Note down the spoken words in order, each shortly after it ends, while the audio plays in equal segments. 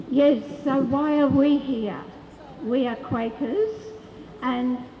Yes, so why are we here? We are Quakers,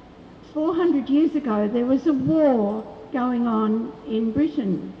 and 400 years ago there was a war going on in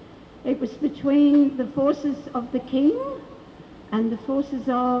Britain. It was between the forces of the king and the forces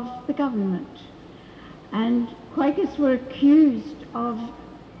of the government. And Quakers were accused of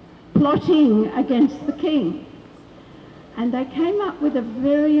plotting against the king. And they came up with a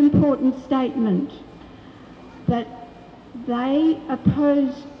very important statement that they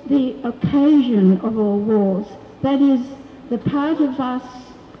opposed the occasion of all wars. That is, the part of us,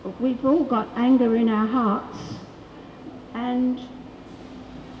 we've all got anger in our hearts, and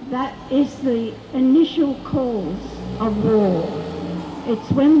that is the initial cause of war.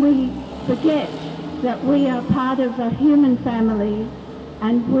 It's when we forget that we are part of a human family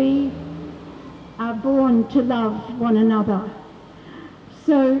and we are born to love one another.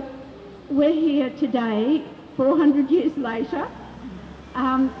 So we're here today, 400 years later,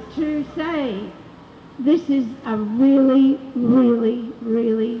 to say this is a really, really,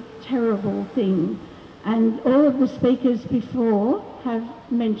 really terrible thing. And all of the speakers before have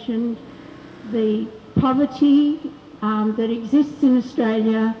mentioned the poverty that exists in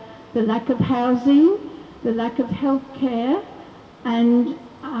Australia, the lack of housing, the lack of health care, and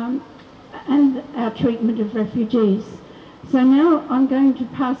our treatment of refugees. So now I'm going to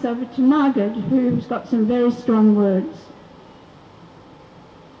pass over to Margaret, who's got some very strong words.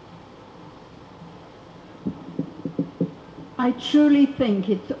 I truly think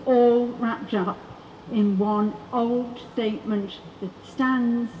it's all wrapped up in one old statement that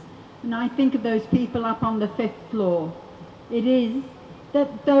stands, and I think of those people up on the 5th floor. It is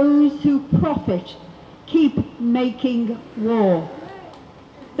that those who profit keep making war.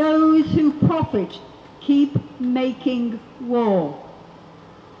 Those who profit keep making war.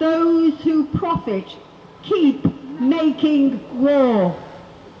 Those who profit keep making war.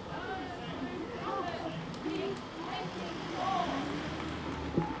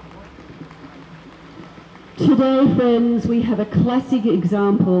 Today, friends, we have a classic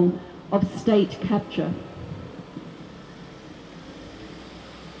example of state capture.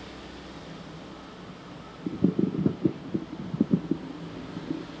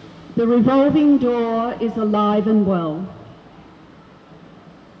 The revolving door is alive and well.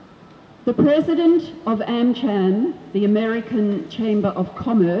 The president of AmCham, the American Chamber of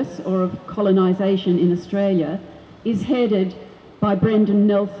Commerce, or of Colonisation in Australia, is headed by Brendan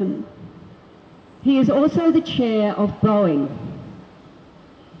Nelson. He is also the chair of Boeing.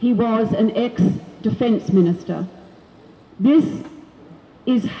 He was an ex-defence minister. This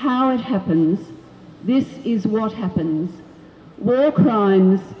is how it happens. This is what happens. War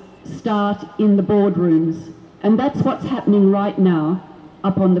crimes start in the boardrooms, and that's what's happening right now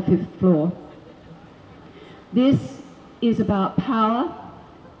up on the 5th floor. This is about power,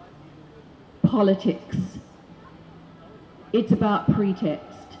 politics. It's about pretext.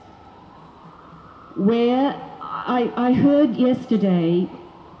 Where I heard yesterday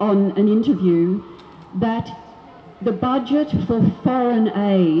on an interview that the budget for foreign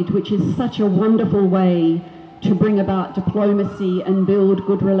aid, which is such a wonderful way to bring about diplomacy and build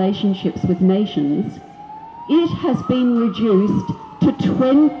good relationships with nations, it has been reduced to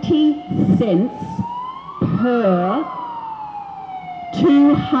 20 cents per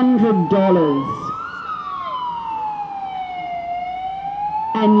 $200.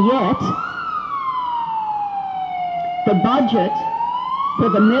 And yet, the budget for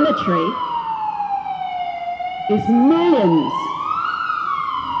the military is millions.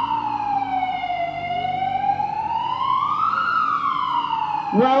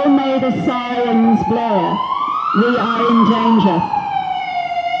 Well may the sirens blare. We are in danger.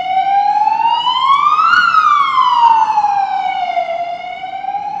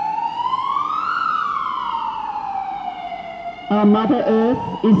 Our Mother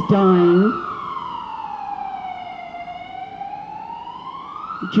Earth is dying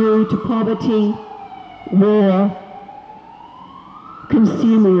due to poverty, war,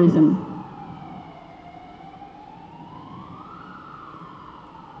 consumerism.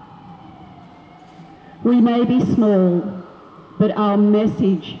 We may be small, but our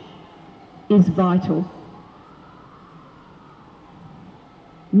message is vital.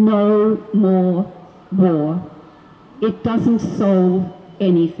 No more war. It doesn't solve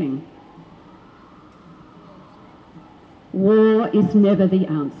anything. War is never the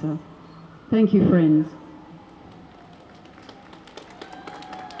answer. Thank you, friends.